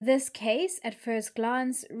This case, at first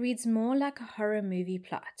glance, reads more like a horror movie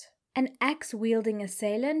plot. An axe-wielding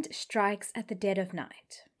assailant strikes at the dead of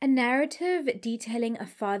night. A narrative detailing a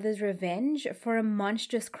father's revenge for a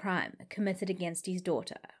monstrous crime committed against his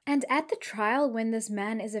daughter. And at the trial, when this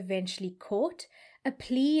man is eventually caught, a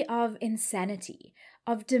plea of insanity,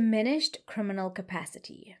 of diminished criminal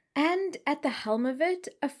capacity. And at the helm of it,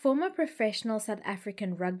 a former professional South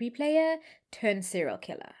African rugby player turned serial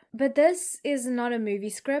killer. But this is not a movie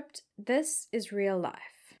script, this is real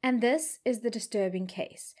life. And this is the disturbing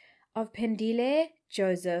case of Pendile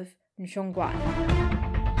Joseph Nshongwane.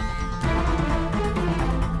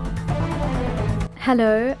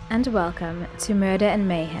 Hello and welcome to Murder and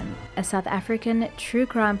Mayhem, a South African true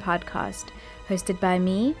crime podcast hosted by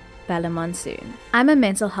me, Bella Monsoon. I'm a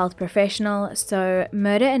mental health professional, so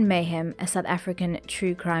Murder and Mayhem, a South African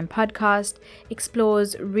true crime podcast,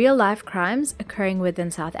 explores real-life crimes occurring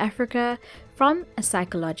within South Africa from a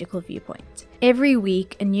psychological viewpoint. Every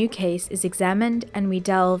week, a new case is examined and we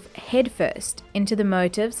delve headfirst into the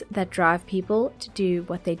motives that drive people to do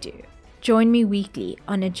what they do. Join me weekly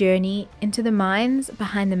on a journey into the minds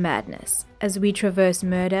behind the madness as we traverse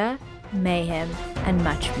murder, mayhem, and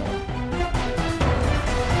much more.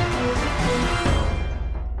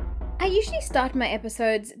 I usually start my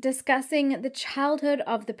episodes discussing the childhood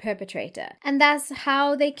of the perpetrator, and that's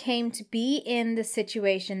how they came to be in the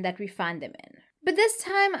situation that we find them in. But this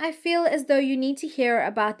time, I feel as though you need to hear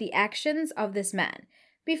about the actions of this man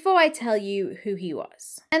before I tell you who he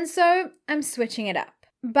was. And so, I'm switching it up.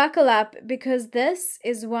 Buckle up, because this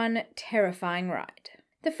is one terrifying ride.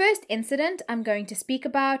 The first incident I'm going to speak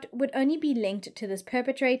about would only be linked to this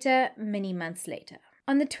perpetrator many months later.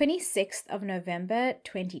 On the 26th of November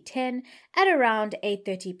 2010, at around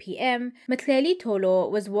 8:30 p.m., Mtleli Tolo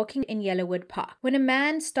was walking in Yellowwood Park when a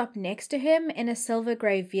man stopped next to him in a silver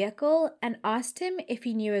grey vehicle and asked him if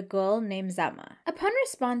he knew a girl named Zama. Upon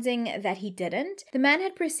responding that he didn't, the man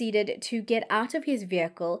had proceeded to get out of his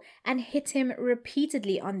vehicle and hit him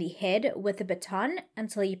repeatedly on the head with a baton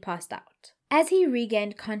until he passed out. As he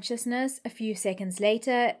regained consciousness a few seconds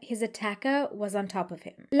later, his attacker was on top of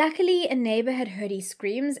him. Luckily, a neighbor had heard his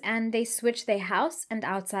screams and they switched their house and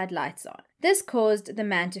outside lights on. This caused the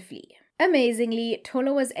man to flee. Amazingly,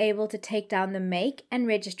 Tolo was able to take down the make and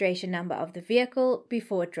registration number of the vehicle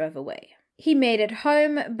before it drove away. He made it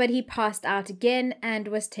home, but he passed out again and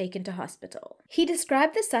was taken to hospital. He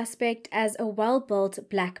described the suspect as a well-built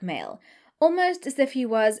black male, almost as if he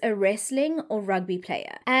was a wrestling or rugby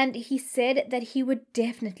player, and he said that he would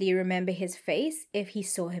definitely remember his face if he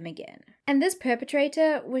saw him again. And this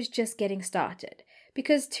perpetrator was just getting started,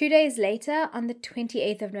 because 2 days later, on the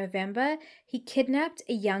 28th of November, he kidnapped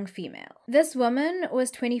a young female. This woman was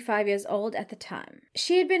 25 years old at the time.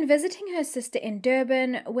 She had been visiting her sister in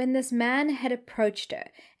Durban when this man had approached her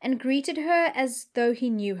and greeted her as though he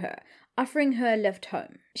knew her, offering her a lift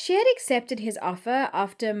home. She had accepted his offer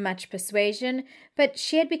after much persuasion, but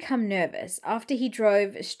she had become nervous after he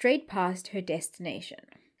drove straight past her destination.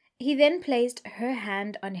 He then placed her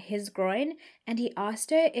hand on his groin and he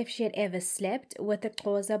asked her if she had ever slept with a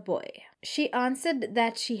Xhosa boy. She answered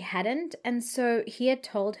that she hadn't, and so he had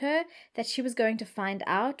told her that she was going to find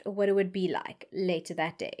out what it would be like later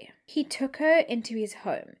that day. He took her into his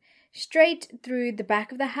home, straight through the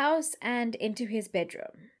back of the house and into his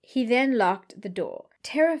bedroom. He then locked the door.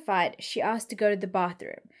 Terrified, she asked to go to the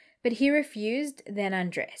bathroom, but he refused, then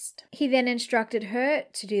undressed. He then instructed her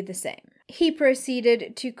to do the same. He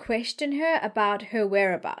proceeded to question her about her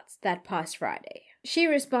whereabouts that past Friday. She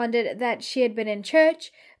responded that she had been in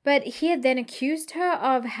church, but he had then accused her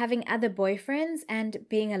of having other boyfriends and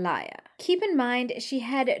being a liar. Keep in mind, she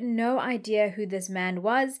had no idea who this man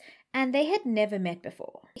was, and they had never met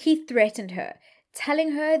before. He threatened her,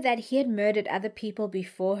 telling her that he had murdered other people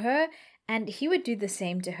before her and he would do the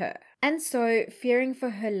same to her. And so, fearing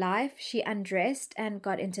for her life, she undressed and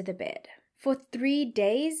got into the bed. For 3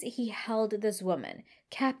 days, he held this woman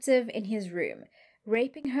captive in his room,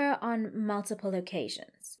 raping her on multiple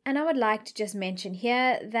occasions. And I would like to just mention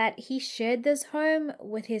here that he shared this home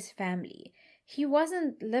with his family. He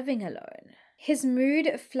wasn't living alone. His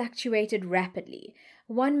mood fluctuated rapidly.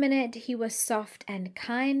 1 minute he was soft and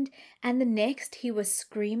kind, and the next he was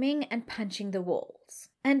screaming and punching the walls.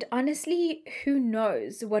 And honestly, who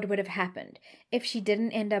knows what would have happened if she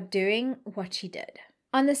didn't end up doing what she did.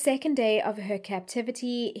 On the second day of her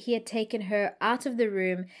captivity, he had taken her out of the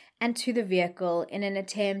room and to the vehicle in an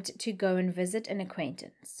attempt to go and visit an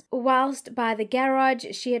acquaintance. Whilst by the garage,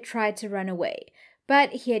 she had tried to run away,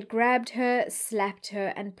 but he had grabbed her, slapped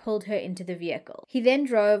her, and pulled her into the vehicle. He then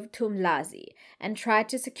drove to Umlazi and tried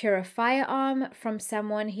to secure a firearm from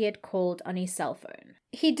someone he had called on his cell phone.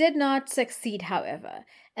 He did not succeed, however,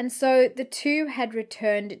 and so the two had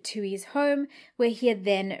returned to his home where he had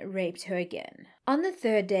then raped her again. On the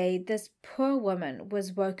third day, this poor woman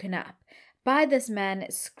was woken up by this man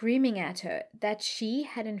screaming at her that she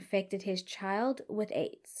had infected his child with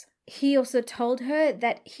AIDS. He also told her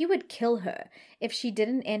that he would kill her if she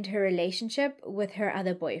didn't end her relationship with her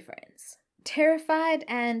other boyfriends. Terrified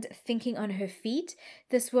and thinking on her feet,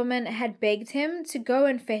 this woman had begged him to go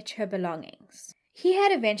and fetch her belongings. He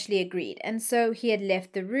had eventually agreed, and so he had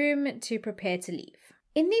left the room to prepare to leave.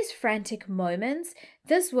 In these frantic moments,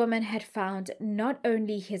 this woman had found not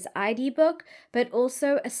only his ID book, but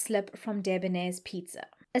also a slip from Debonair's Pizza,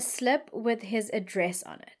 a slip with his address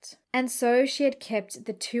on it. And so she had kept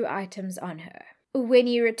the two items on her. When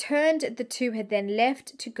he returned, the two had then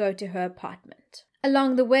left to go to her apartment.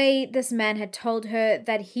 Along the way, this man had told her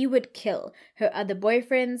that he would kill her other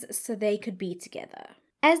boyfriends so they could be together.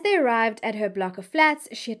 As they arrived at her block of flats,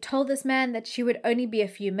 she had told this man that she would only be a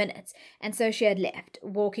few minutes, and so she had left,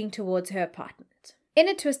 walking towards her apartment. In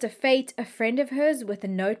a twist of fate, a friend of hers with a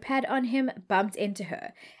notepad on him bumped into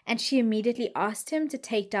her, and she immediately asked him to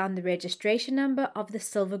take down the registration number of the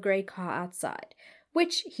silver grey car outside,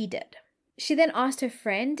 which he did. She then asked her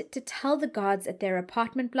friend to tell the guards at their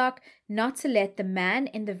apartment block not to let the man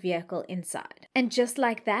in the vehicle inside. And just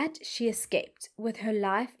like that, she escaped, with her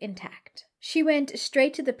life intact. She went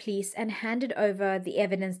straight to the police and handed over the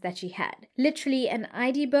evidence that she had. Literally an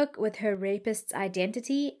ID book with her rapist's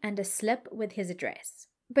identity and a slip with his address.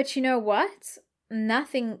 But you know what?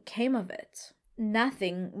 Nothing came of it.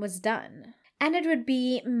 Nothing was done. And it would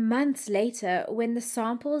be months later when the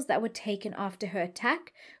samples that were taken after her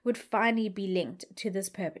attack would finally be linked to this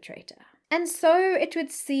perpetrator. And so it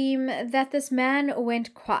would seem that this man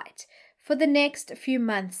went quiet, for the next few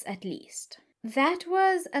months at least. That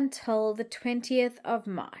was until the 20th of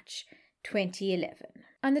March, 2011.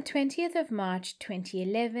 On the 20th of March,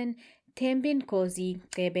 2011, Thembinkosi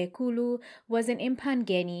Gqebekulu was in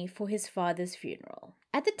Impangeni for his father's funeral.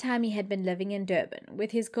 At the time, he had been living in Durban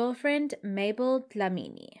with his girlfriend, Mabel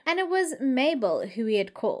Dlamini. And it was Mabel who he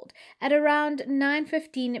had called at around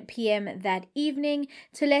 9:15 p.m. that evening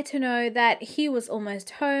to let her know that he was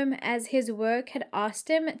almost home, as his work had asked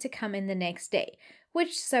him to come in the next day,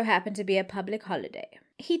 which so happened to be a public holiday.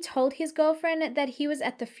 He told his girlfriend that he was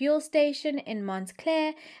at the fuel station in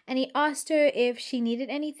Montclair, and he asked her if she needed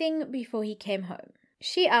anything before he came home.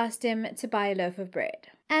 She asked him to buy a loaf of bread.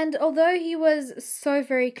 And although he was so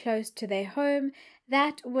very close to their home,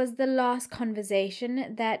 that was the last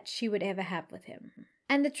conversation that she would ever have with him.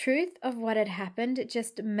 And the truth of what had happened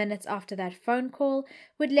just minutes after that phone call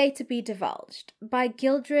would later be divulged by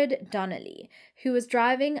Gildred Donnelly, who was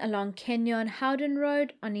driving along Kenyon Howden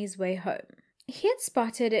Road on his way home. He had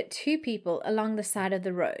spotted two people along the side of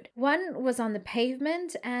the road. One was on the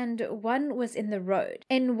pavement and one was in the road,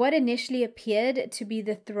 in what initially appeared to be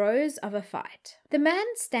the throes of a fight. The man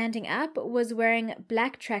standing up was wearing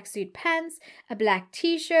black tracksuit pants, a black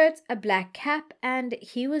t-shirt, a black cap, and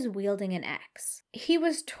he was wielding an axe. He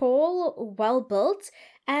was tall, well-built,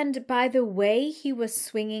 and by the way he was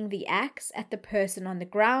swinging the axe at the person on the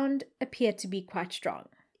ground, appeared to be quite strong.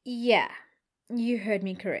 Yeah, you heard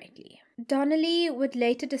me correctly. Donnelly would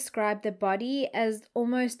later describe the body as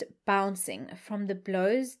almost bouncing from the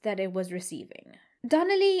blows that it was receiving.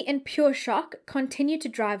 Donnelly, in pure shock, continued to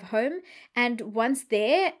drive home and, once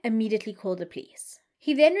there, immediately called the police.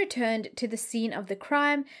 He then returned to the scene of the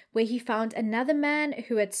crime, where he found another man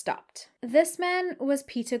who had stopped. This man was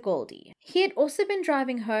Peter Goldie. He had also been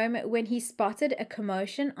driving home when he spotted a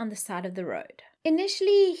commotion on the side of the road.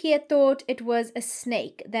 Initially, he had thought it was a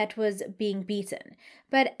snake that was being beaten,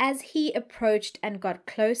 but as he approached and got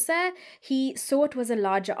closer, he saw it was a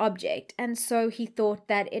larger object, and so he thought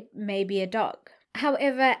that it may be a dog.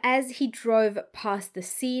 However, as he drove past the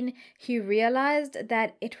scene, he realized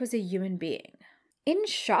that it was a human being. In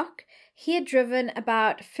shock, he had driven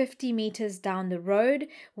about 50 meters down the road,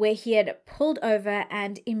 where he had pulled over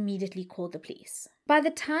and immediately called the police. By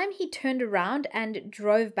the time he turned around and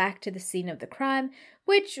drove back to the scene of the crime,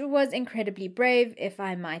 which was incredibly brave, if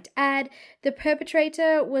I might add, the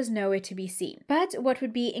perpetrator was nowhere to be seen. But what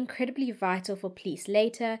would be incredibly vital for police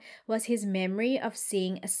later was his memory of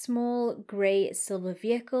seeing a small grey silver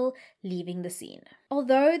vehicle leaving the scene.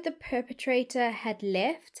 Although the perpetrator had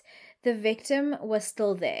left, the victim was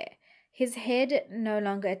still there, his head no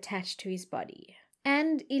longer attached to his body.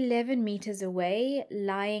 And 11 meters away,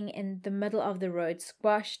 lying in the middle of the road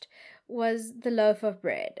squashed, was the loaf of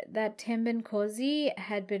bread that Thembinkosi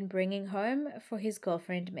had been bringing home for his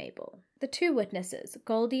girlfriend Mabel. The two witnesses,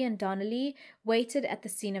 Goldie and Donnelly, waited at the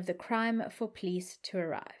scene of the crime for police to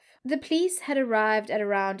arrive. The police had arrived at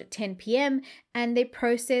around 10 p.m. and they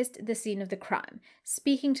processed the scene of the crime,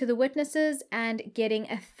 speaking to the witnesses and getting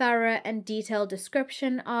a thorough and detailed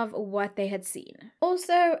description of what they had seen.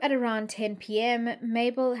 Also, at around 10 p.m.,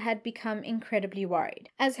 Mabel had become incredibly worried,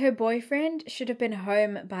 as her boyfriend should have been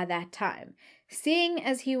home by that time, seeing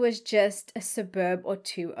as he was just a suburb or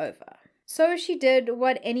two over. So she did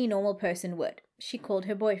what any normal person would. She called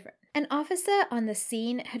her boyfriend. An officer on the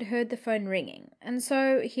scene had heard the phone ringing, and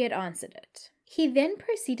so he had answered it. He then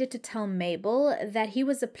proceeded to tell Mabel that he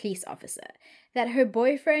was a police officer, that her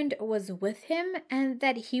boyfriend was with him, and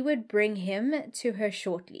that he would bring him to her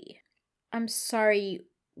shortly. I'm sorry,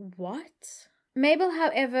 what? Mabel,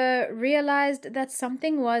 however, realized that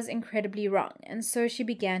something was incredibly wrong, and so she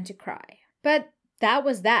began to cry. But that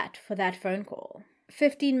was that for that phone call.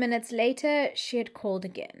 15 minutes later, she had called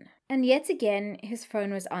again. And yet again, his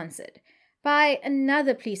phone was answered, by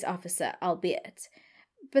another police officer, albeit.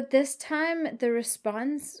 But this time, the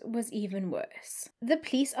response was even worse. The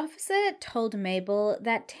police officer told Mabel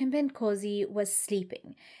that Thembinkosi was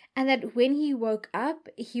sleeping, and that when he woke up,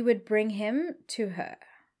 he would bring him to her.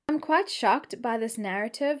 I'm quite shocked by this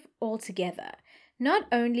narrative altogether. Not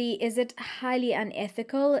only is it highly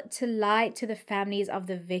unethical to lie to the families of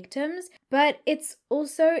the victims, but it's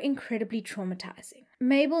also incredibly traumatizing.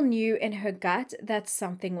 Mabel knew in her gut that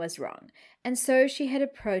something was wrong, and so she had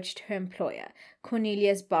approached her employer,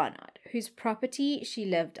 Cornelius Barnard, whose property she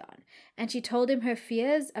lived on, and she told him her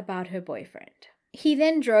fears about her boyfriend. He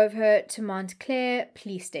then drove her to Montclair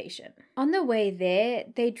police station. On the way there,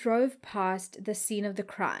 they drove past the scene of the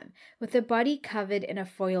crime, with the body covered in a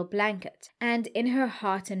foil blanket, and in her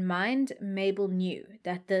heart and mind, Mabel knew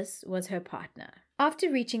that this was her partner.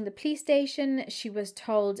 After reaching the police station, she was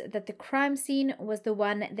told that the crime scene was the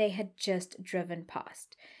one they had just driven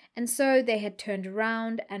past, and so they had turned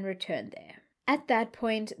around and returned there. At that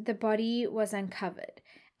point, the body was uncovered,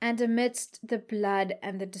 and amidst the blood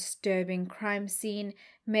and the disturbing crime scene,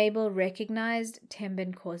 Mabel recognized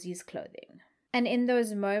Thembinkosi's clothing. And in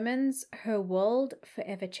those moments, her world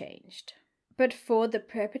forever changed. But for the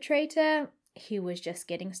perpetrator, he was just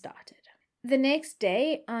getting started. The next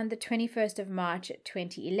day, on the 21st of March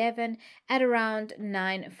 2011, at around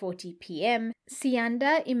 9:40 p.m.,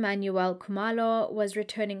 Siyanda Emmanuel Khumalo was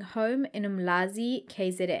returning home in Umlazi,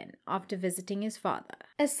 KZN, after visiting his father.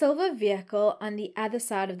 A silver vehicle on the other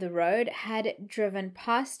side of the road had driven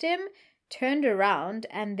past him, turned around,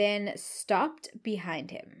 and then stopped behind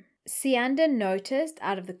him. Siyanda noticed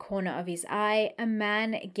out of the corner of his eye a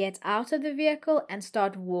man get out of the vehicle and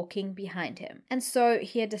start walking behind him, and so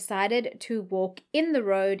he had decided to walk in the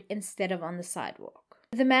road instead of on the sidewalk.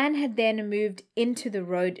 The man had then moved into the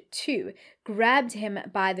road too, grabbed him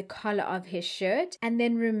by the collar of his shirt, and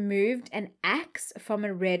then removed an axe from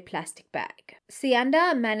a red plastic bag.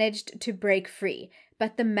 Siyanda managed to break free,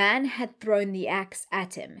 but the man had thrown the axe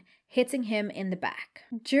at him, hitting him in the back.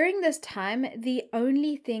 During this time, the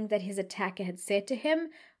only thing that his attacker had said to him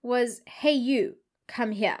was, "Hey you,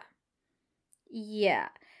 come here." Yeah,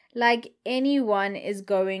 like anyone is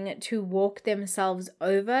going to walk themselves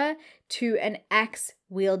over to an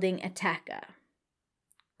axe-wielding attacker.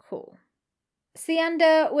 Cool.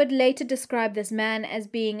 Siyanda would later describe this man as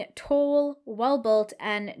being tall, well-built,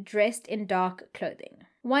 and dressed in dark clothing.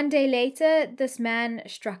 One day later, this man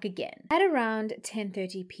struck again. At around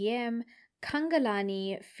 10:30 p.m.,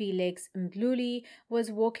 Kangalani Felix Mdluli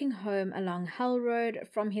was walking home along Hull Road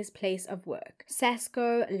from his place of work,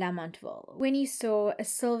 Sasco, Lamontville, when he saw a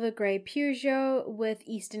silver grey Peugeot with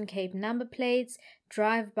Eastern Cape number plates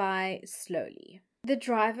drive by slowly. The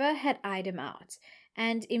driver had eyed him out,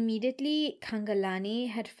 and immediately Kangalani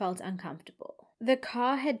had felt uncomfortable. The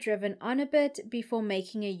car had driven on a bit before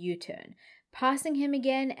making a U-turn, passing him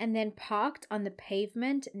again, and then parked on the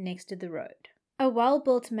pavement next to the road. A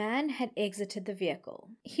well-built man had exited the vehicle.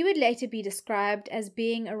 He would later be described as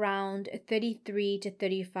being around 33 to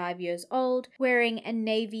 35 years old, wearing a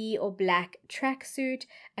navy or black tracksuit,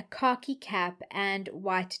 a khaki cap, and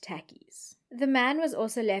white tackies. The man was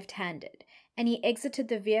also left-handed, and he exited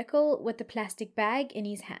the vehicle with the plastic bag in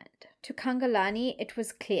his hand. To Kangalani, it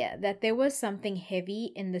was clear that there was something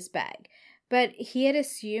heavy in this bag, but he had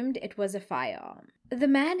assumed it was a firearm. The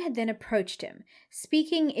man had then approached him,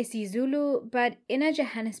 speaking isiZulu but in a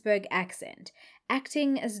Johannesburg accent,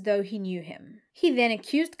 acting as though he knew him. He then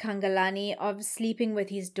accused Kangalani of sleeping with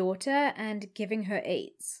his daughter and giving her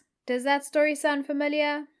AIDS. Does that story sound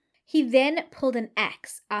familiar? He then pulled an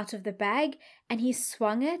axe out of the bag and he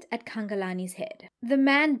swung it at Kangalani's head. The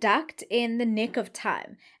man ducked in the nick of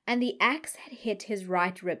time, and the axe had hit his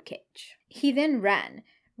right ribcage. He then ran,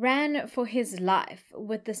 ran for his life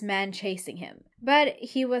with this man chasing him. But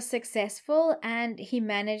he was successful and he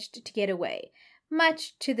managed to get away,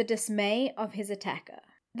 much to the dismay of his attacker.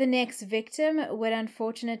 The next victim would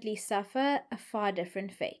unfortunately suffer a far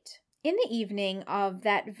different fate. In the evening of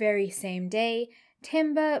that very same day,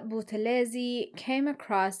 Themba Buthelezi came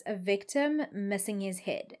across a victim missing his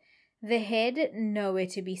head. The head nowhere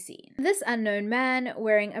to be seen. This unknown man,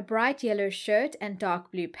 wearing a bright yellow shirt and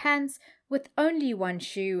dark blue pants with only one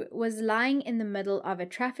shoe, was lying in the middle of a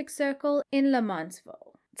traffic circle in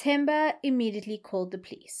Lamontsville. Themba immediately called the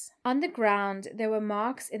police. On the ground, there were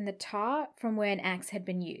marks in the tar from where an axe had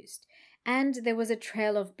been used, and there was a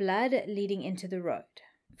trail of blood leading into the road.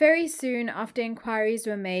 Very soon after inquiries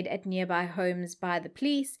were made at nearby homes by the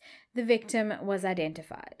police, the victim was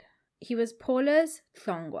identified. He was Paulus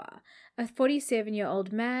Tlongwa, a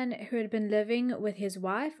 47-year-old man who had been living with his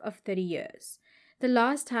wife of 30 years. The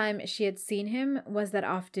last time she had seen him was that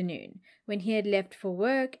afternoon, when he had left for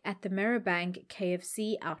work at the Merebank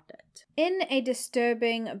KFC outlet. In a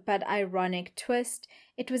disturbing but ironic twist,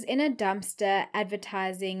 it was in a dumpster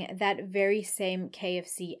advertising that very same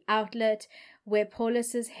KFC outlet where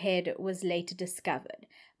Paulus's head was later discovered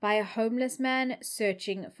by a homeless man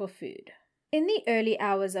searching for food. In the early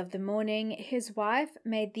hours of the morning, his wife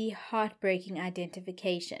made the heartbreaking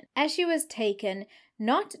identification, as she was taken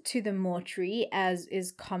not to the mortuary as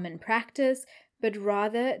is common practice, but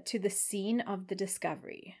rather to the scene of the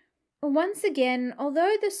discovery. Once again,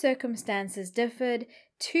 although the circumstances differed,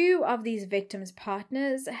 two of these victims'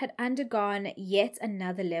 partners had undergone yet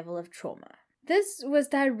another level of trauma. This was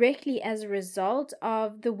directly as a result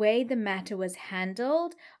of the way the matter was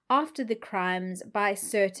handled after the crimes by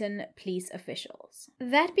certain police officials.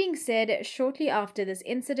 That being said, shortly after this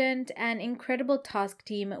incident, an incredible task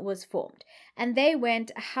team was formed, and they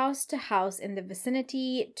went house to house in the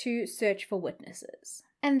vicinity to search for witnesses.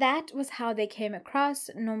 And that was how they came across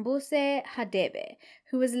Nombuse Hadebe,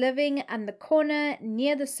 who was living on the corner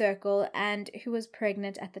near the circle and who was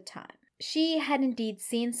pregnant at the time. She had indeed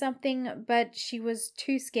seen something, but she was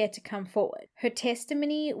too scared to come forward. Her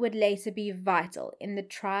testimony would later be vital in the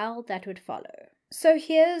trial that would follow. So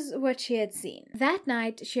here's what she had seen. That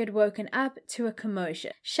night, she had woken up to a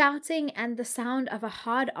commotion, shouting and the sound of a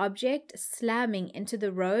hard object slamming into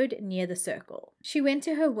the road near the circle. She went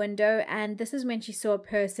to her window, and this is when she saw a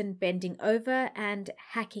person bending over and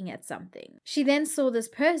hacking at something. She then saw this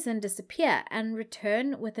person disappear and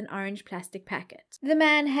return with an orange plastic packet. The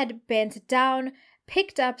man had bent down,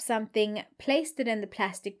 picked up something, placed it in the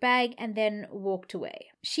plastic bag, and then walked away.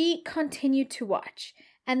 She continued to watch,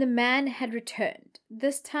 and the man had returned,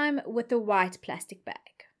 this time with a white plastic bag.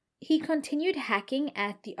 He continued hacking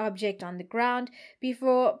at the object on the ground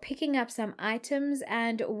before picking up some items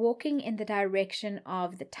and walking in the direction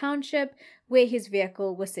of the township where his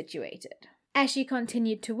vehicle was situated. As she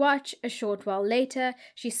continued to watch, a short while later,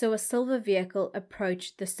 she saw a silver vehicle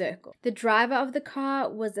approach the circle. The driver of the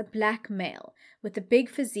car was a black male with a big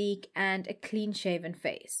physique and a clean-shaven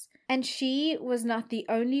face. And she was not the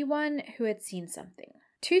only one who had seen something.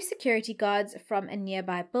 Two security guards from a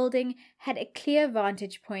nearby building had a clear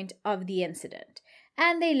vantage point of the incident,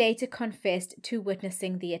 and they later confessed to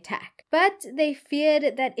witnessing the attack. But they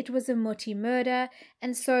feared that it was a Muti murder,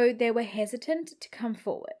 and so they were hesitant to come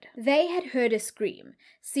forward. They had heard a scream,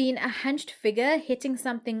 seen a hunched figure hitting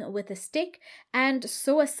something with a stick, and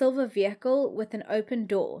saw a silver vehicle with an open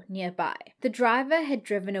door nearby. The driver had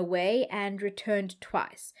driven away and returned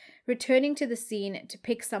twice, returning to the scene to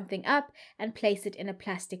pick something up and place it in a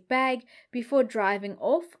plastic bag before driving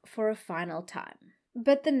off for a final time.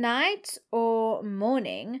 But the night, or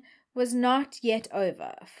morning, was not yet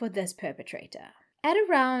over for this perpetrator. At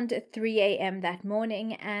around 3 a.m. that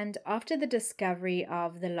morning, and after the discovery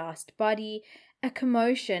of the last body, a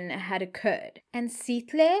commotion had occurred, and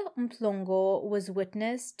Sitle Mplongo was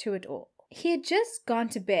witness to it all. He had just gone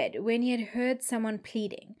to bed when he had heard someone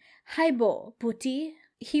pleading, "Haibo, Puti."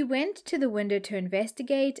 He went to the window to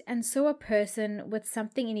investigate and saw a person with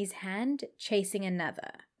something in his hand chasing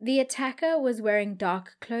another. The attacker was wearing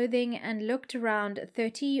dark clothing and looked around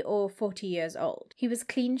 30 or 40 years old. He was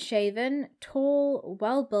clean-shaven, tall,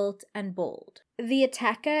 well-built, and bald. The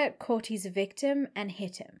attacker caught his victim and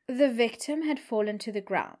hit him. The victim had fallen to the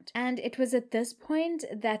ground, and it was at this point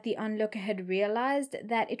that the onlooker had realized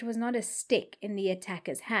that it was not a stick in the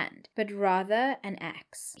attacker's hand, but rather an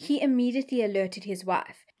axe. He immediately alerted his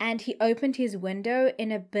wife, and he opened his window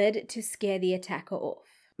in a bid to scare the attacker off.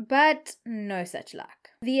 But no such luck.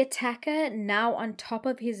 The attacker, now on top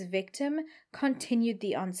of his victim, continued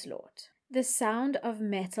the onslaught. The sound of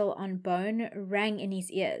metal on bone rang in his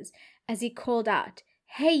ears as he called out,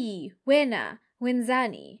 "Hey, wena,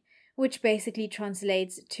 Wenzani, which basically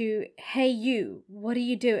translates to, "Hey you, what are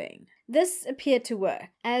you doing?" This appeared to work,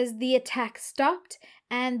 as the attack stopped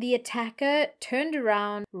and the attacker turned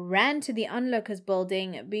around, ran to the onlookers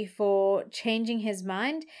building before changing his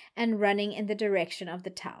mind and running in the direction of the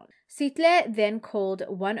town. Sitle then called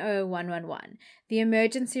 10111, the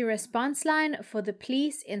emergency response line for the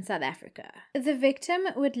police in South Africa. The victim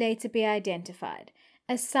would later be identified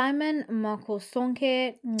as Simon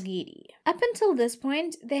Makosonke Ngidi. Up until this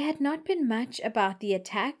point, there had not been much about the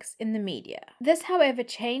attacks in the media. This, however,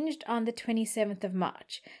 changed on the 27th of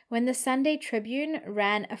March, when the Sunday Tribune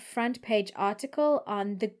ran a front-page article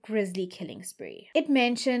on the grisly killing spree. It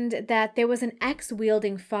mentioned that there was an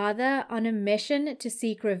axe-wielding father on a mission to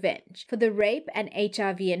seek revenge for the rape and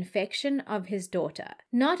HIV infection of his daughter.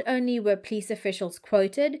 Not only were police officials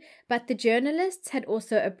quoted, but the journalists had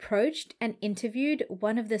also approached and interviewed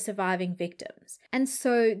one of the surviving victims. And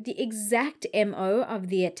so the exact MO of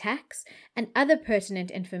the attacks and other pertinent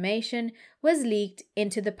information was leaked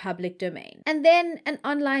into the public domain. And then an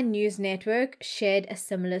online news network shared a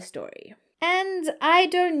similar story. And I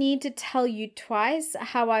don't need to tell you twice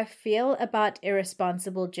how I feel about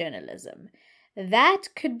irresponsible journalism. That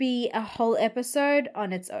could be a whole episode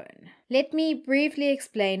on its own. Let me briefly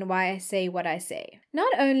explain why I say what I say.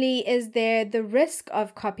 Not only is there the risk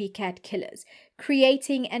of copycat killers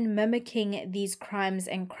creating and mimicking these crimes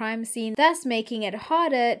and crime scenes, thus making it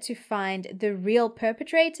harder to find the real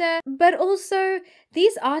perpetrator, but also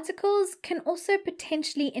these articles can also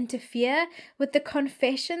potentially interfere with the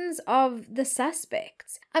confessions of the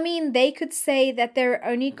suspects. I mean, they could say that they're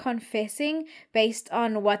only confessing based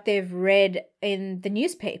on what they've read in the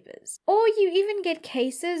newspapers. Or you even get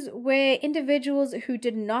cases where individuals who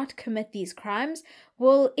did not commit these crimes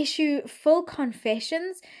will issue full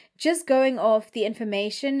confessions just going off the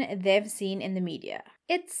information they've seen in the media.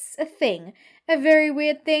 It's a thing. A very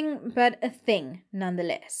weird thing, but a thing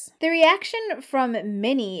nonetheless. The reaction from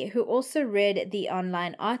many who also read the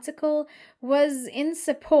online article was in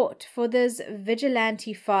support for this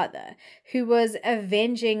vigilante father who was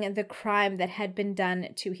avenging the crime that had been done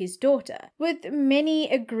to his daughter, with many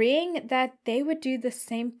agreeing that they would do the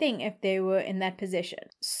same thing if they were in that position.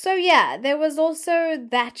 So yeah, there was also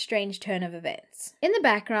that strange turn of events. In the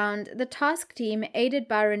background, the task team, aided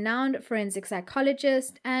by renowned forensic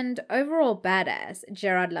psychologist and overall badass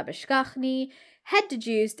Gerard Labuschagne, had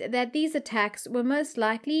deduced that these attacks were most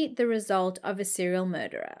likely the result of a serial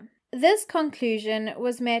murderer. This conclusion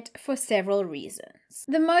was met for several reasons.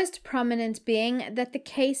 The most prominent being that the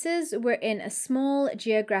cases were in a small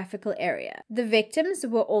geographical area. The victims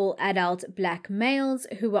were all adult black males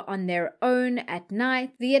who were on their own at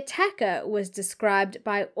night. The attacker was described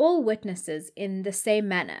by all witnesses in the same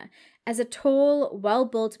manner, as a tall,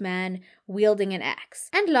 well-built man wielding an axe.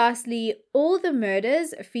 And lastly, all the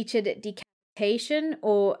murders featured decapitation,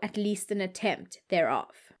 or at least an attempt thereof.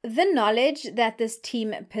 The knowledge that this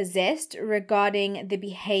team possessed regarding the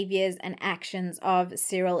behaviors and actions of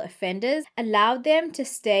serial offenders allowed them to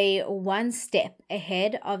stay one step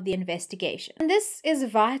ahead of the investigation. And this is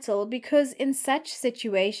vital because in such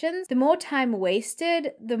situations, the more time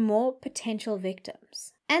wasted, the more potential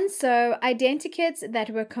victims. And so, identikits that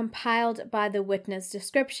were compiled by the witness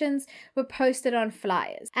descriptions were posted on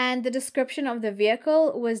flyers, and the description of the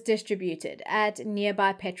vehicle was distributed at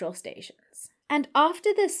nearby petrol stations. And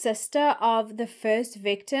after the sister of the first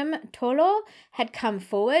victim, Tolo, had come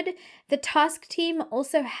forward, the task team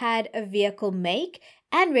also had a vehicle make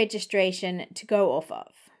and registration to go off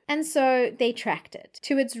of. And so they tracked it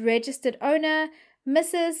to its registered owner,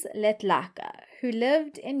 Mrs. Letlaka, who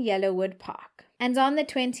lived in Yellowwood Park. And on the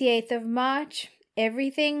 28th of March,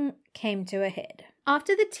 everything came to a head.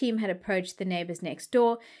 After the team had approached the neighbors next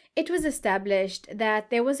door, it was established that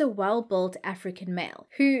there was a well-built African male,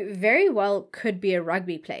 who very well could be a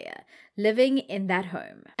rugby player, living in that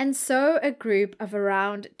home. And so a group of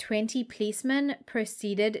around 20 policemen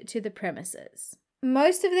proceeded to the premises.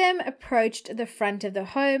 Most of them approached the front of the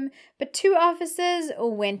home, but 2 officers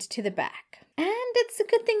went to the back. And it's a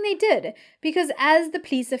good thing they did, because as the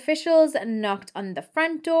police officials knocked on the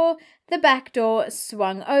front door, the back door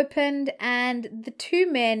swung open, and the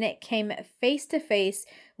 2 men came face to face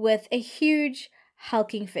with a huge,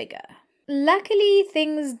 hulking figure. Luckily,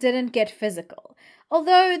 things didn't get physical,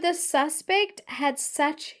 although the suspect had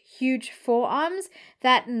such huge forearms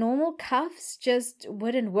that normal cuffs just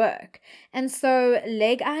wouldn't work, and so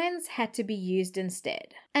leg irons had to be used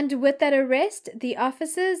instead. And with that arrest, the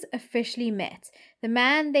officers officially met the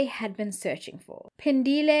man they had been searching for,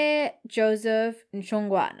 Pindile Joseph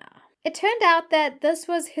Nchongwana. It turned out that this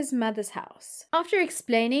was his mother's house. After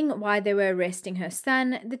explaining why they were arresting her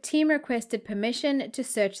son, the team requested permission to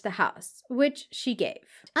search the house, which she gave.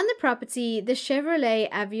 On the property, the Chevrolet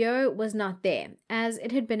Aveo was not there, as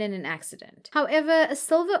it had been in an accident. However, a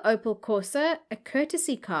silver Opel Corsa, a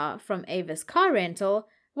courtesy car from Avis Car Rental,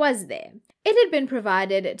 was there. It had been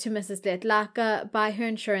provided to Mrs. Letlaka by her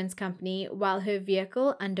insurance company while her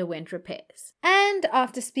vehicle underwent repairs. And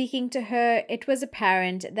after speaking to her, it was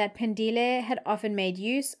apparent that Pendile had often made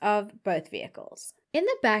use of both vehicles. In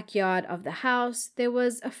the backyard of the house, there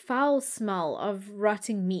was a foul smell of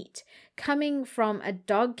rotting meat coming from a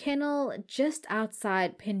dog kennel just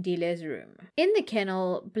outside Pendile's room. In the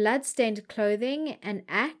kennel, blood-stained clothing, an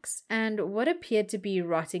axe, and what appeared to be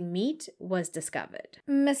rotting meat was discovered.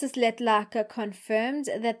 Mrs. Letlaka confirmed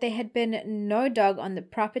that there had been no dog on the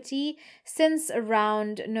property since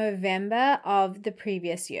around November of the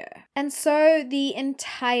previous year. And so the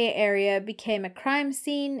entire area became a crime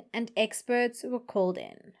scene and experts were called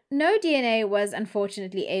in. No DNA was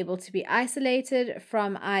unfortunately able to be isolated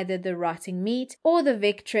from either the rotting meat or the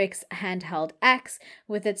Victrix handheld axe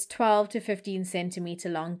with its 12 to 15 centimeter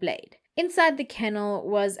long blade. Inside the kennel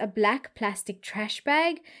was a black plastic trash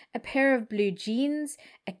bag, a pair of blue jeans,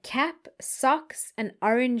 a cap, socks, an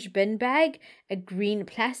orange bin bag, a green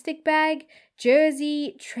plastic bag,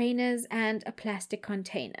 jersey, trainers, and a plastic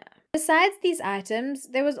container. Besides these items,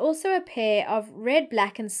 there was also a pair of red,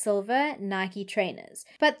 black, and silver Nike trainers,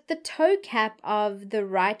 but the toe cap of the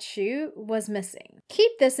right shoe was missing.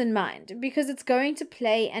 Keep this in mind because it's going to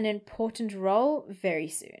play an important role very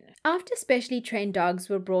soon. After specially trained dogs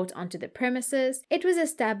were brought onto the premises, it was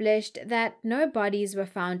established that no bodies were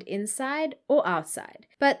found inside or outside,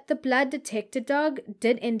 but the blood detector dog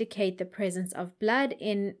did indicate the presence of blood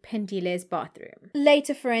in Pendile's bathroom.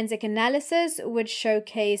 Later forensic analysis would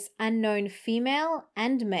showcase unknown female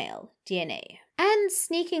and male DNA. And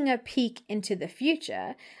sneaking a peek into the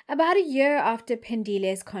future, about a year after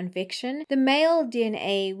Pendile's conviction, the male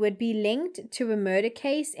DNA would be linked to a murder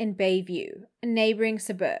case in Bayview, a neighboring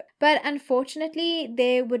suburb. But unfortunately,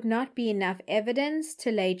 there would not be enough evidence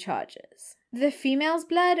to lay charges. The female's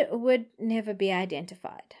blood would never be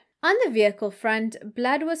identified. On the vehicle front,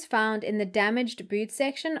 blood was found in the damaged boot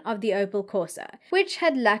section of the Opel Corsa, which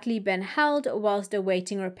had luckily been held whilst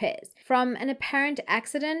awaiting repairs, from an apparent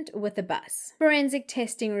accident with a bus. Forensic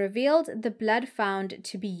testing revealed the blood found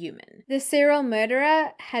to be human. The serial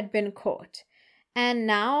murderer had been caught, and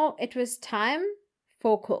now it was time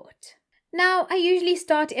for court. Now, I usually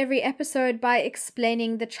start every episode by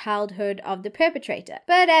explaining the childhood of the perpetrator,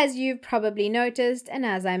 but as you've probably noticed, and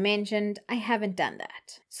as I mentioned, I haven't done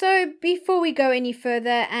that. So, before we go any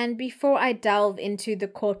further, and before I delve into the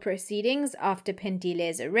court proceedings after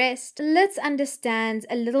Pendile's arrest, let's understand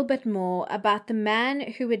a little bit more about the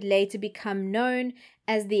man who would later become known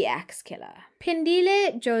as the Axe Killer.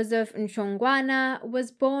 Pendile Joseph Nshongwana was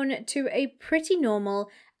born to a pretty normal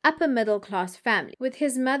upper middle class family, with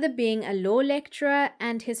his mother being a law lecturer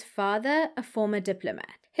and his father a former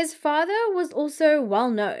diplomat. His father was also well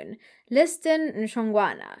known, Liston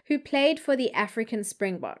Nshongwana, who played for the African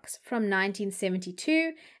Springboks from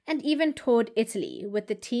 1972 and even toured Italy with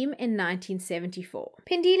the team in 1974.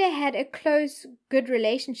 Pendile had a close, good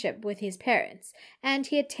relationship with his parents, and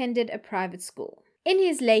he attended a private school. In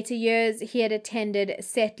his later years, he had attended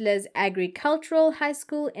Settlers Agricultural High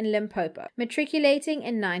School in Limpopo, matriculating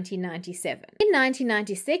in 1997. In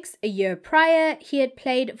 1996, a year prior, he had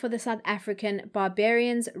played for the South African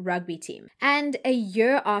Barbarians rugby team. And a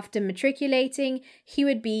year after matriculating, he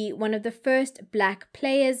would be one of the first black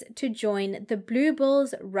players to join the Blue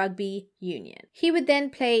Bulls Rugby Union. He would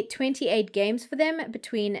then play 28 games for them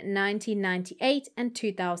between 1998 and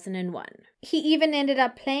 2001. He even ended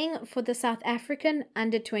up playing for the South African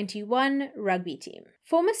under-21 rugby team.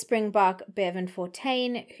 Former Springbok Bevan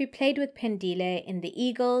Fortuin, who played with Pendile in the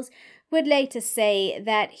Eagles, would later say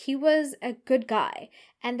that he was a good guy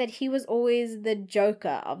and that he was always the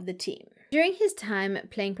joker of the team. During his time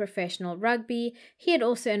playing professional rugby, he had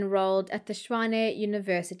also enrolled at the Tshwane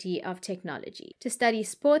University of Technology to study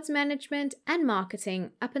sports management and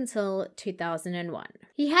marketing up until 2001.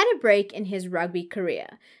 He had a break in his rugby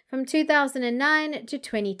career from 2009 to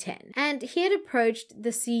 2010, and he had approached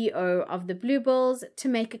the CEO of the Blue Bulls to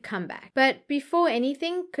make a comeback. But before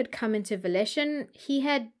anything could come into volition, he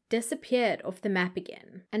had disappeared off the map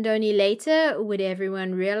again, and only later would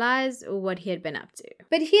everyone realize what he had been up to.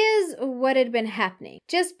 But here's what had been happening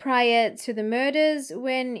just prior to the murders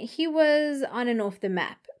when he was on and off the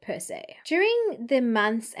map, per se. During the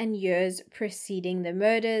months and years preceding the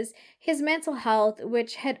murders, his mental health,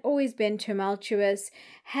 which had always been tumultuous,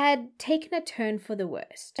 had taken a turn for the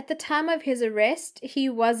worst. At the time of his arrest, he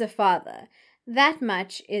was a father. That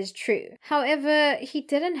much is true. However, he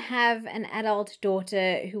didn't have an adult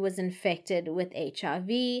daughter who was infected with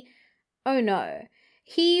HIV. Oh no,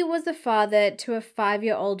 he was the father to a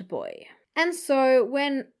 5-year-old boy. And so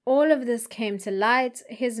when all of this came to light,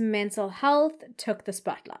 his mental health took the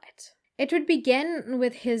spotlight. It would begin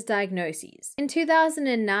with his diagnoses. In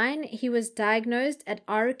 2009, he was diagnosed at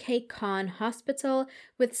R.K. Khan Hospital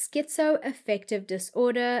with schizoaffective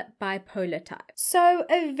disorder, bipolar type. So,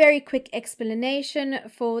 a very quick explanation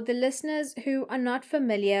for the listeners who are not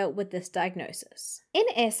familiar with this diagnosis. In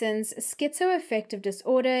essence, schizoaffective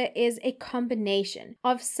disorder is a combination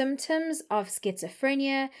of symptoms of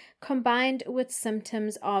schizophrenia combined with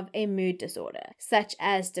symptoms of a mood disorder, such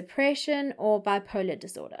as depression or bipolar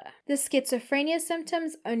disorder. The schizophrenia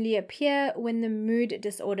symptoms only appear when the mood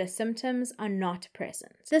disorder symptoms are not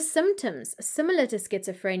present. The symptoms similar to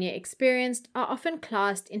schizophrenia experienced are often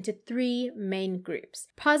classed into 3 main groups: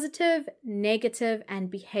 positive, negative,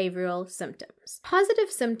 and behavioral symptoms.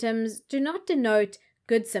 Positive symptoms do not denote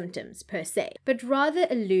good symptoms per se, but rather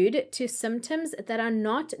allude to symptoms that are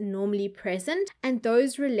not normally present and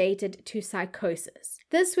those related to psychosis.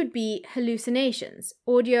 This would be hallucinations,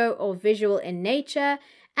 audio or visual in nature,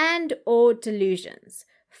 and or delusions,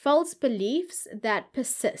 false beliefs that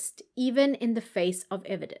persist even in the face of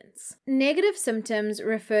evidence. Negative symptoms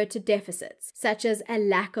refer to deficits, such as a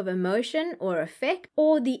lack of emotion or affect,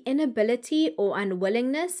 or the inability or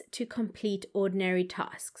unwillingness to complete ordinary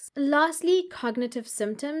tasks. Lastly, cognitive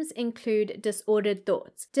symptoms include disordered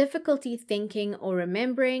thoughts, difficulty thinking or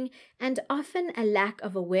remembering, and often a lack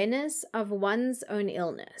of awareness of one's own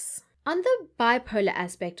illness. On the bipolar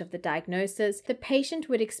aspect of the diagnosis, the patient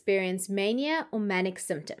would experience mania or manic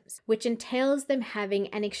symptoms, which entails them having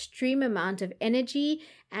an extreme amount of energy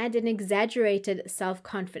and an exaggerated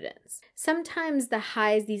self-confidence. Sometimes the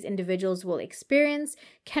highs these individuals will experience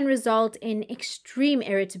can result in extreme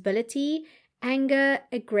irritability, anger,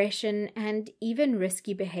 aggression, and even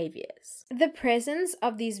risky behaviors. The presence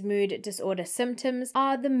of these mood disorder symptoms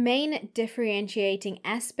are the main differentiating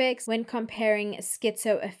aspects when comparing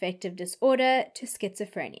schizoaffective disorder to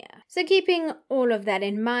schizophrenia. So keeping all of that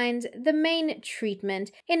in mind, the main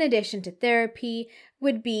treatment, in addition to therapy,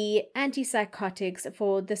 would be antipsychotics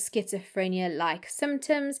for the schizophrenia-like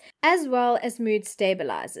symptoms, as well as mood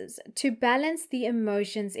stabilizers to balance the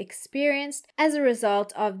emotions experienced as a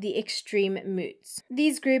result of the extreme moods.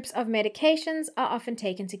 These groups of medications are often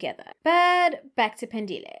taken together. But back to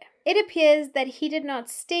Pandile. It appears that he did not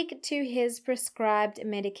stick to his prescribed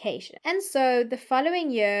medication, and so the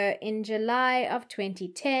following year, in July of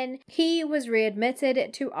 2010, he was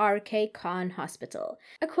readmitted to R.K. Khan Hospital.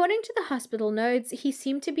 According to the hospital notes, he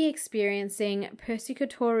seemed to be experiencing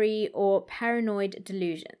persecutory or paranoid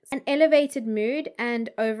delusions, an elevated mood,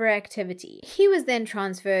 and overactivity. He was then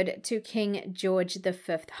transferred to King George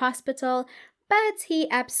V Hospital, but he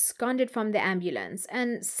absconded from the ambulance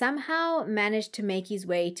and somehow managed to make his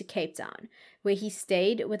way to Cape Town, where he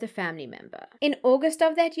stayed with a family member. In August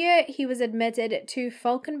of that year, he was admitted to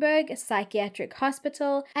Valkenburg Psychiatric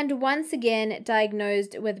Hospital and once again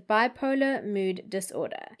diagnosed with bipolar mood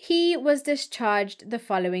disorder. He was discharged the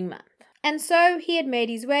following month, and so he had made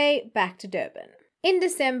his way back to Durban. In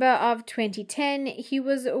December of 2010, he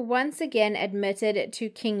was once again admitted to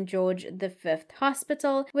King George V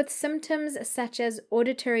Hospital with symptoms such as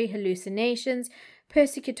auditory hallucinations,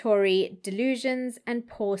 persecutory delusions, and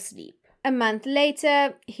poor sleep. A month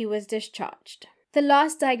later, he was discharged. The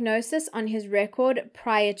last diagnosis on his record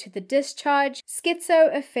prior to the discharge: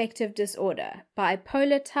 schizoaffective disorder,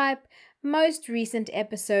 bipolar type, most recent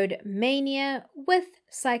episode mania with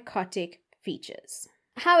psychotic features.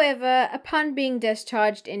 However, upon being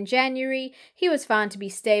discharged in January, he was found to be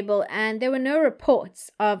stable and there were no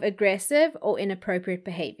reports of aggressive or inappropriate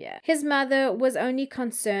behavior. His mother was only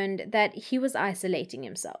concerned that he was isolating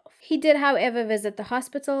himself. He did, however, visit the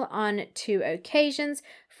hospital on 2 occasions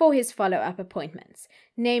for his follow-up appointments,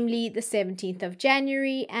 namely the 17th of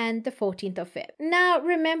January and the 14th of Feb. Now,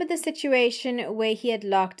 remember the situation where he had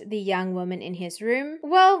locked the young woman in his room?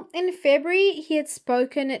 Well, in February, he had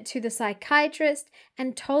spoken to the psychiatrist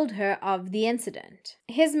and told her of the incident.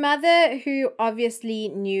 His mother, who obviously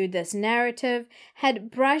knew this narrative, had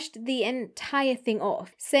brushed the entire thing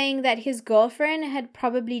off, saying that his girlfriend had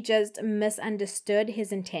probably just misunderstood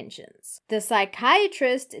his intentions. The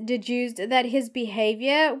psychiatrist deduced that his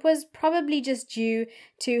behavior was probably just due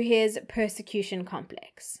to his persecution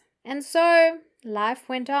complex. And so, life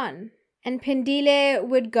went on. and Pendile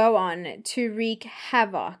would go on to wreak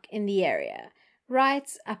havoc in the area,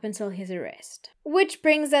 right up until his arrest. Which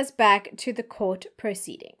brings us back to the court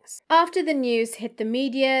proceedings. After the news hit the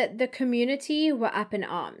media, the community were up in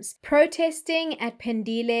arms, protesting at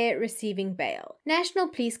Pendile receiving bail. National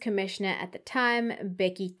Police Commissioner at the time,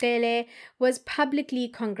 Becky Cele, was publicly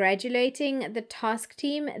congratulating the task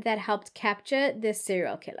team that helped capture this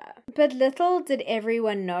serial killer. But little did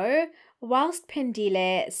everyone know, whilst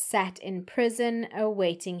Pendile sat in prison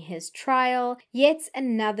awaiting his trial, yet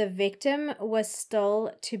another victim was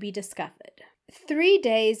still to be discovered. 3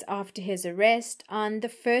 days after his arrest, on the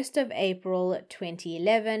 1st of April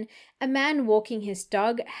 2011, a man walking his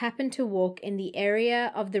dog happened to walk in the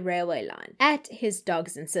area of the railway line at his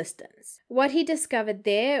dog's insistence. What he discovered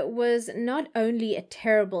there was not only a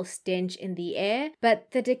terrible stench in the air,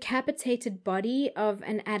 but the decapitated body of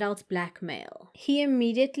an adult black male. He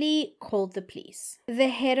immediately called the police. The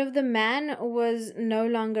head of the man was no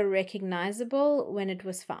longer recognizable when it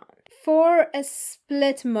was found. For a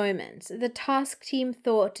split moment, the task team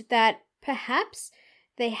thought that perhaps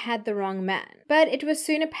they had the wrong man. But it was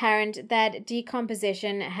soon apparent that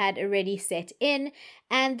decomposition had already set in,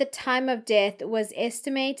 and the time of death was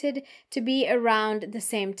estimated to be around the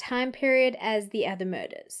same time period as the other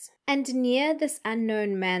murders. And near this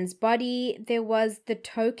unknown man's body, there was the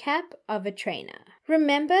toe cap of a trainer.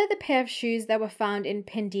 Remember the pair of shoes that were found in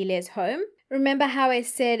Pendile's home? Remember how I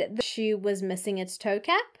said the shoe was missing its toe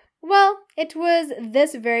cap? Well, it was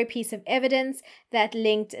this very piece of evidence that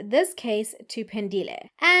linked this case to Pendile,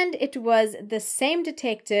 and it was the same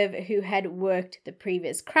detective who had worked the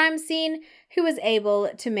previous crime scene who was able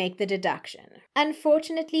to make the deduction.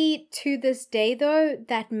 Unfortunately, to this day though,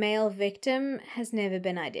 that male victim has never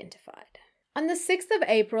been identified. On the 6th of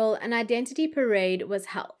April, an identity parade was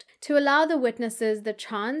held to allow the witnesses the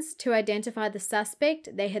chance to identify the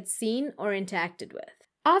suspect they had seen or interacted with.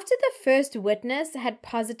 After the first witness had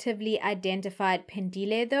positively identified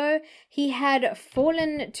Pendile, though, he had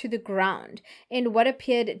fallen to the ground in what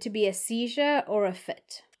appeared to be a seizure or a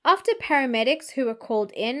fit. After paramedics who were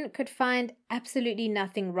called in could find absolutely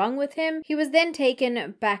nothing wrong with him, he was then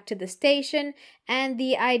taken back to the station and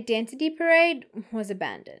the identity parade was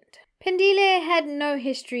abandoned. Pendile had no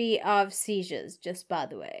history of seizures, just by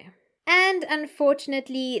the way. And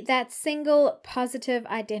unfortunately, that single positive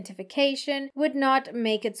identification would not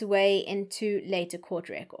make its way into later court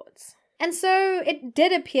records. And so it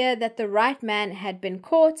did appear that the right man had been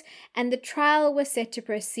caught and the trial was set to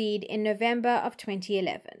proceed in November of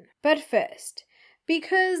 2011. But first,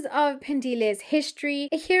 because of Pendile's history,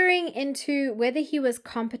 a hearing into whether he was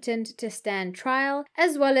competent to stand trial,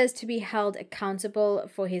 as well as to be held accountable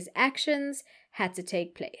for his actions, had to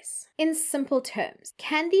take place. In simple terms,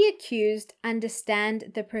 can the accused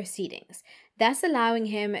understand the proceedings, thus allowing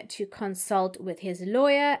him to consult with his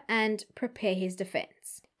lawyer and prepare his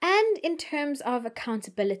defense? And in terms of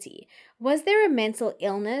accountability, was there a mental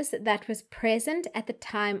illness that was present at the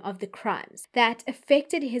time of the crimes that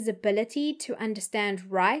affected his ability to understand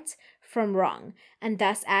right from wrong and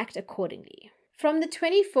thus act accordingly? From the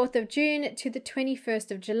 24th of June to the 21st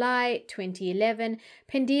of July 2011,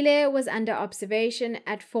 Pendile was under observation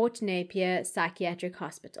at Fort Napier Psychiatric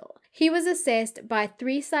Hospital. He was assessed by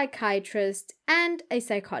 3 psychiatrists and a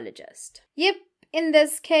psychologist. Yep, in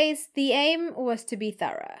this case, the aim was to be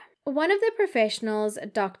thorough. One of the professionals,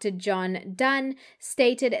 Dr. John Dunn,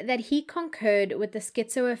 stated that he concurred with the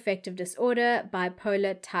schizoaffective disorder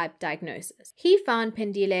bipolar type diagnosis. He found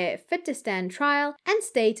Pendile fit to stand trial and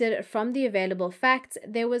stated from the available facts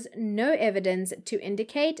there was no evidence to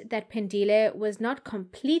indicate that Pendile was not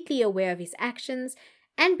completely aware of his actions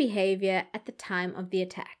and behavior at the time of the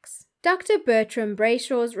attacks. Dr. Bertram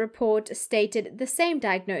Brayshaw's report stated the same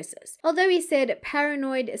diagnosis, although he said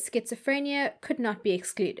paranoid schizophrenia could not be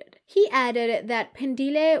excluded. He added that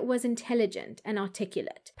Pendile was intelligent and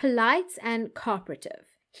articulate, polite and cooperative.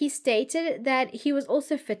 He stated that he was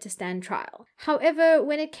also fit to stand trial. However,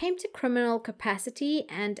 when it came to criminal capacity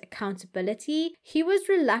and accountability, he was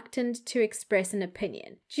reluctant to express an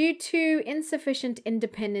opinion due to insufficient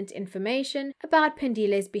independent information about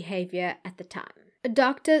Pendile's behavior at the time.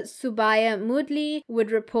 Dr. Subaya Mudli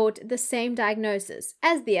would report the same diagnosis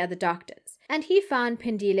as the other doctors, and he found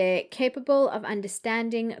Pendile capable of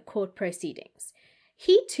understanding court proceedings.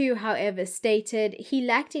 He too, however, stated he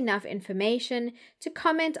lacked enough information to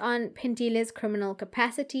comment on Pendile's criminal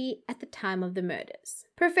capacity at the time of the murders.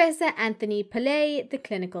 Professor Anthony Pillay, the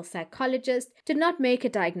clinical psychologist, did not make a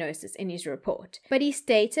diagnosis in his report, but he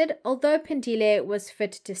stated although Pendile was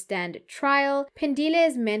fit to stand trial,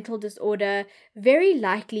 Pendile's mental disorder very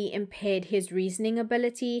likely impaired his reasoning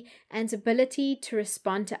ability and ability to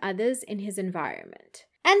respond to others in his environment.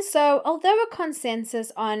 And so, although a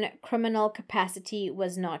consensus on criminal capacity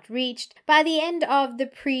was not reached, by the end of the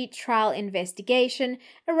pre-trial investigation,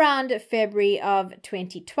 around February of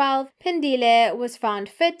 2012, Pendile was found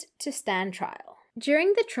fit to stand trial.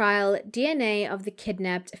 During the trial, DNA of the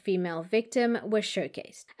kidnapped female victim was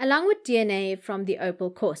showcased, along with DNA from the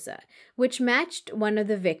Opel Corsa, which matched one of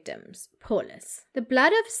the victims, Paulus. The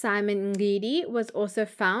blood of Simon Ngidi was also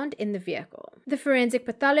found in the vehicle. The forensic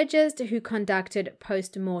pathologist who conducted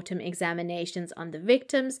post-mortem examinations on the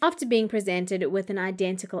victims, after being presented with an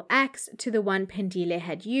identical axe to the one Pendile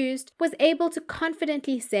had used, was able to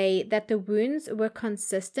confidently say that the wounds were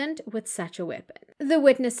consistent with such a weapon. The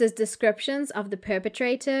witnesses' descriptions of the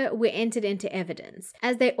perpetrator were entered into evidence,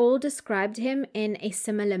 as they all described him in a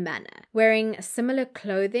similar manner, wearing similar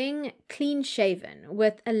clothing, clean-shaven,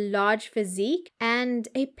 with a large physique, and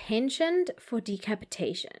a penchant for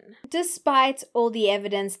decapitation. Despite all the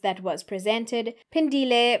evidence that was presented,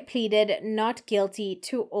 Pendile pleaded not guilty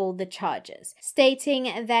to all the charges,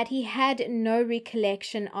 stating that he had no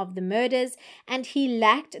recollection of the murders and he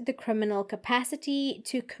lacked the criminal capacity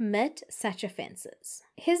to commit such offenses.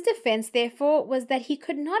 His defense, therefore, was that he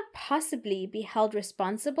could not possibly be held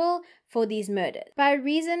responsible for these murders by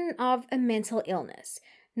reason of a mental illness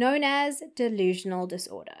known as delusional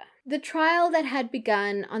disorder. The trial that had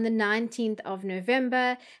begun on the 19th of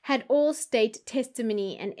November had all state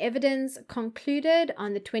testimony and evidence concluded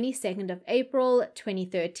on the 22nd of April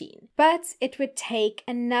 2013. But it would take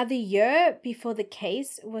another year before the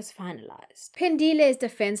case was finalized. Pendile's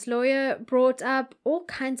defense lawyer brought up all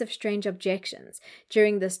kinds of strange objections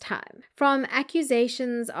during this time, from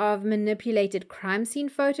accusations of manipulated crime scene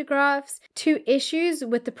photographs to issues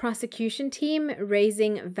with the prosecution team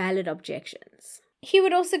raising valid objections. He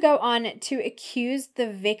would also go on to accuse the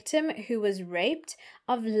victim who was raped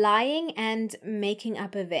of lying and making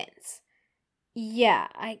up events. Yeah,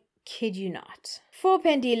 I kid you not. For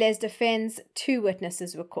Pendile's defense, 2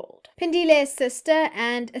 witnesses were called: Pendile's sister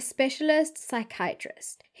and a specialist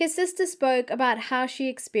psychiatrist. His sister spoke about how she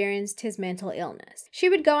experienced his mental illness. She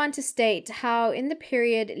would go on to state how in the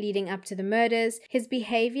period leading up to the murders, his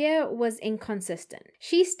behavior was inconsistent.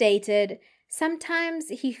 She stated, "Sometimes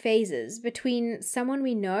he phases between someone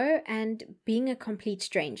we know and being a complete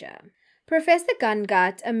stranger." Professor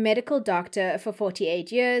Gungat, a medical doctor for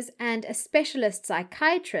 48 years and a specialist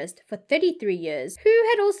psychiatrist for 33 years, who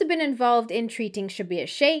had also been involved in treating Shabir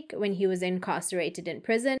Sheikh when he was incarcerated in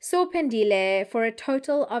prison, saw Pendile for a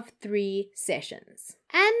total of 3 sessions.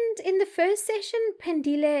 And in the first session,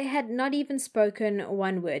 Pendile had not even spoken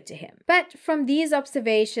one word to him. But from these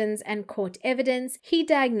observations and court evidence, he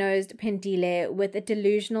diagnosed Pendile with a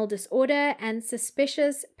delusional disorder and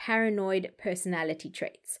suspicious paranoid personality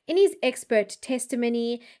traits. In his expert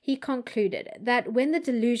testimony, he concluded that when the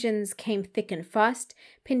delusions came thick and fast,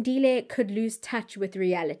 Pendile could lose touch with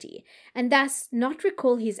reality and thus not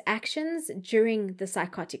recall his actions during the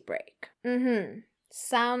psychotic break.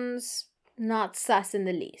 Sounds not sus in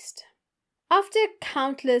the least. After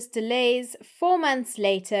countless delays, 4 months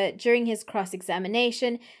later, during his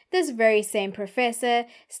cross-examination, this very same professor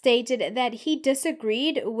stated that he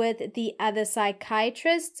disagreed with the other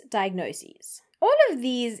psychiatrist's diagnoses. All of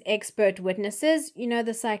these expert witnesses,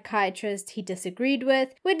 the psychiatrist he disagreed with,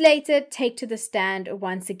 would later take to the stand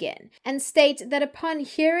once again and state that upon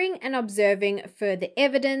hearing and observing further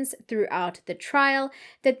evidence throughout the trial,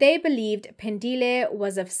 that they believed Pendile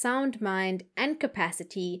was of sound mind and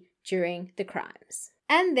capacity during the crimes.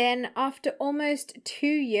 And then, after almost 2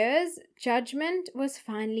 years, judgment was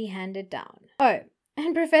finally handed down. Oh,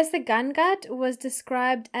 and Professor Gungat was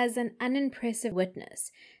described as an unimpressive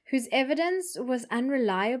witness, whose evidence was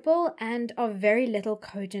unreliable and of very little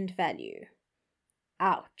cogent value.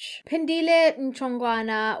 Ouch. Pendile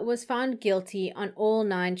Nchongwana was found guilty on all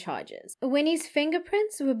 9 charges. When his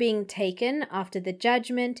fingerprints were being taken after the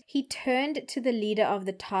judgment, he turned to the leader of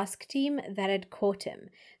the task team that had caught him,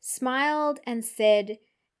 smiled and said,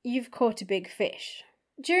 "You've caught a big fish."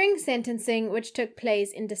 During sentencing, which took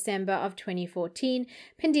place in December of 2014,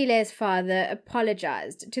 Pindile's father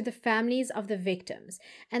apologized to the families of the victims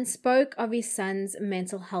and spoke of his son's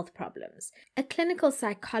mental health problems. A clinical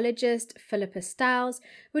psychologist, Philippa Stiles,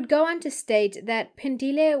 would go on to state that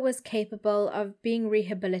Pindile was capable of being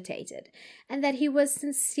rehabilitated and that he was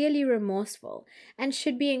sincerely remorseful and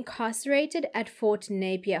should be incarcerated at Fort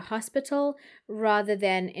Napier Hospital rather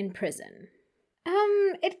than in prison.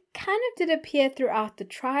 It kind of did appear throughout the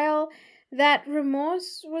trial that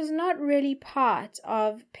remorse was not really part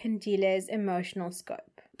of Pindile's emotional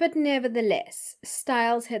scope. But nevertheless,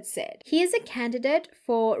 Stiles had said, he is a candidate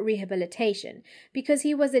for rehabilitation because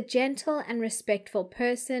he was a gentle and respectful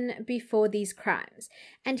person before these crimes,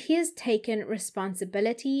 and he has taken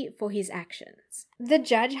responsibility for his actions. The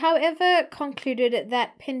judge, however, concluded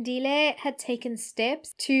that Pindile had taken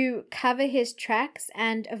steps to cover his tracks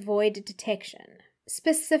and avoid detection,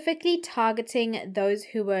 specifically targeting those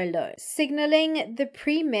who were alone, signaling the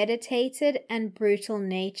premeditated and brutal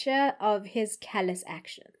nature of his callous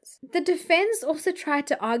actions. The defense also tried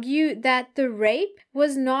to argue that the rape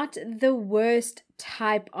was not the worst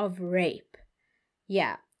type of rape.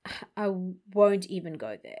 Yeah, I won't even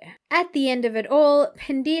go there. At the end of it all,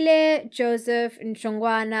 Pindile Joseph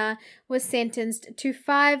Nchongwana was sentenced to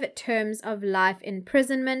 5 terms of life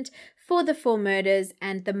imprisonment for the 4 murders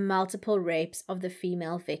and the multiple rapes of the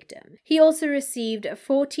female victim. He also received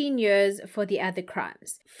 14 years for the other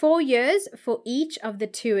crimes, 4 years for each of the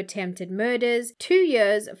 2 attempted murders, 2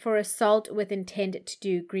 years for assault with intent to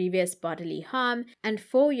do grievous bodily harm, and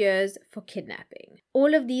 4 years for kidnapping.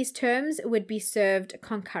 All of these terms would be served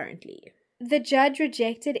concurrently. The judge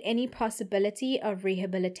rejected any possibility of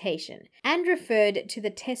rehabilitation and referred to the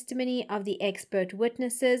testimony of the expert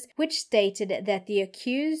witnesses, which stated that the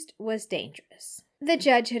accused was dangerous. The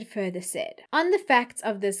judge had further said, on the facts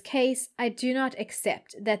of this case, I do not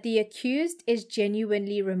accept that the accused is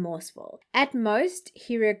genuinely remorseful. At most,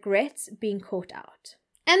 he regrets being caught out.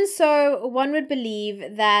 And so one would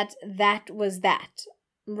believe that that was that,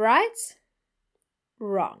 right?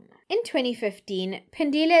 Wrong. In 2015,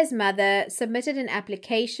 Pindile's mother submitted an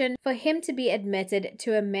application for him to be admitted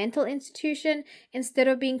to a mental institution instead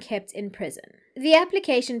of being kept in prison. The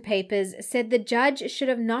application papers said the judge should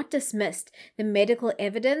have not dismissed the medical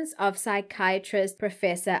evidence of psychiatrist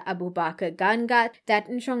Professor Abubakar Gangat that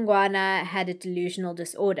Nchongwana had a delusional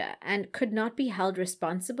disorder and could not be held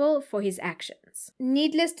responsible for his actions.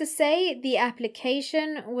 Needless to say, the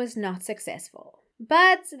application was not successful.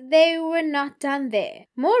 But they were not done there.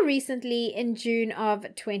 More recently, in June of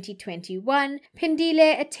 2021,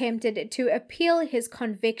 Pindile attempted to appeal his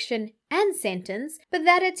conviction and sentence, but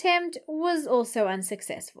that attempt was also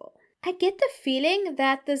unsuccessful. I get the feeling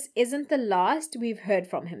that this isn't the last we've heard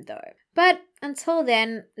from him though. But until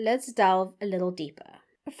then, let's delve a little deeper.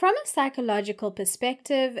 From a psychological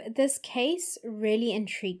perspective, this case really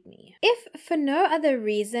intrigued me. If for no other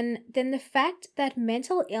reason than the fact that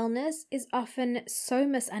mental illness is often so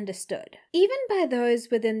misunderstood, even by those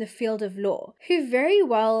within the field of law, who very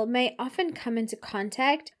well may often come into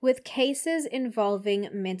contact with cases involving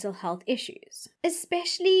mental health issues,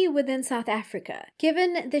 especially within South Africa,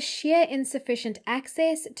 given the sheer insufficient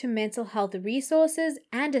access to mental health resources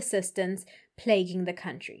and assistance plaguing the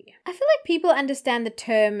country. I feel like people understand the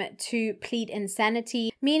term to plead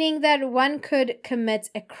insanity, meaning that one could commit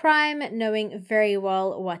a crime knowing very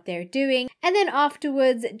well what they're doing, and then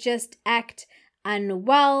afterwards just act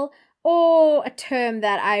unwell, or a term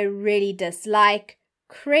that I really dislike,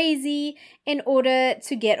 crazy, in order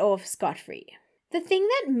to get off scot-free. The thing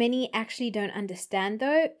that many actually don't understand,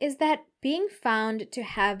 though, is that being found to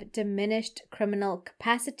have diminished criminal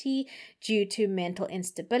capacity due to mental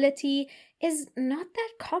instability is not that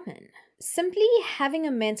common. Simply having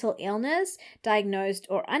a mental illness, diagnosed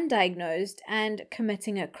or undiagnosed, and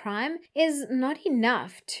committing a crime is not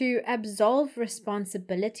enough to absolve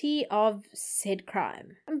responsibility of said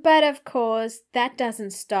crime. But of course, that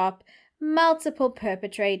doesn't stop multiple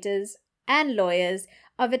perpetrators and lawyers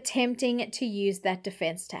of attempting to use that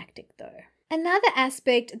defense tactic though. Another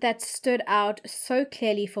aspect that stood out so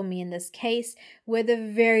clearly for me in this case were the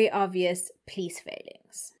very obvious police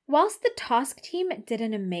failings. Whilst the task team did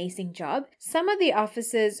an amazing job, some of the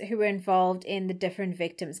officers who were involved in the different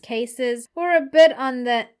victims' cases were a bit on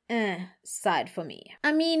the side for me.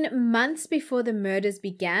 I mean, months before the murders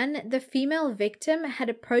began, the female victim had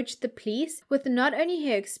approached the police with not only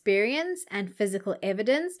her experience and physical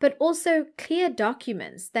evidence, but also clear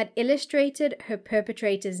documents that illustrated her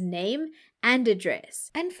perpetrator's name and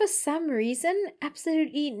address. And for some reason,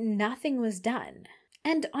 absolutely nothing was done.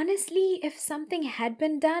 And honestly, if something had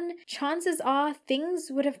been done, chances are things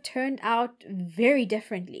would have turned out very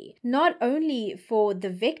differently. Not only for the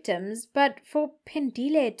victims, but for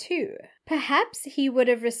Pendile too. Perhaps he would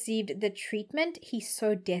have received the treatment he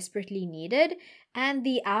so desperately needed, and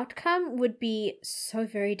the outcome would be so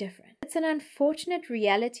very different. It's an unfortunate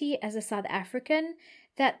reality as a South African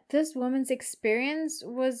that this woman's experience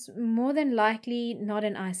was more than likely not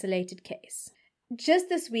an isolated case. Just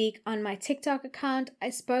this week on my TikTok account, I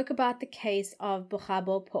spoke about the case of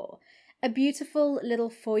Bogabo Po, a beautiful little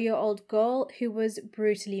 4-year-old girl who was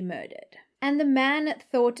brutally murdered. And the man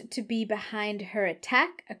thought to be behind her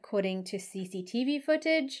attack, according to CCTV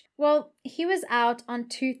footage, well, he was out on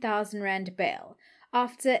 2,000 Rand bail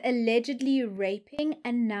after allegedly raping a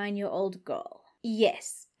 9-year-old girl.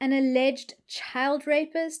 Yes, an alleged child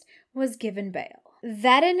rapist was given bail.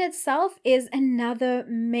 That in itself is another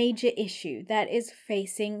major issue that is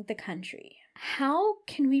facing the country. How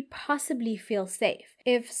can we possibly feel safe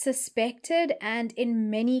if suspected and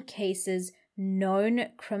in many cases known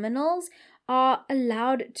criminals are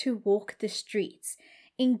allowed to walk the streets,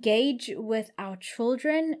 engage with our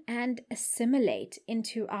children, and assimilate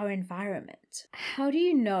into our environment? How do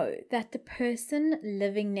you know that the person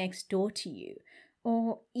living next door to you,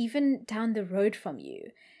 or even down the road from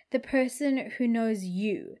you, the person who knows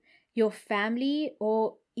you, your family,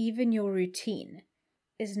 or even your routine,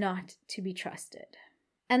 is not to be trusted?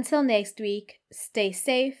 Until next week, stay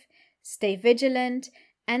safe, stay vigilant,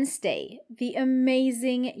 and stay the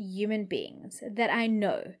amazing human beings that I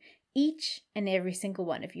know each and every single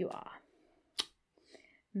one of you are.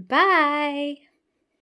 Bye!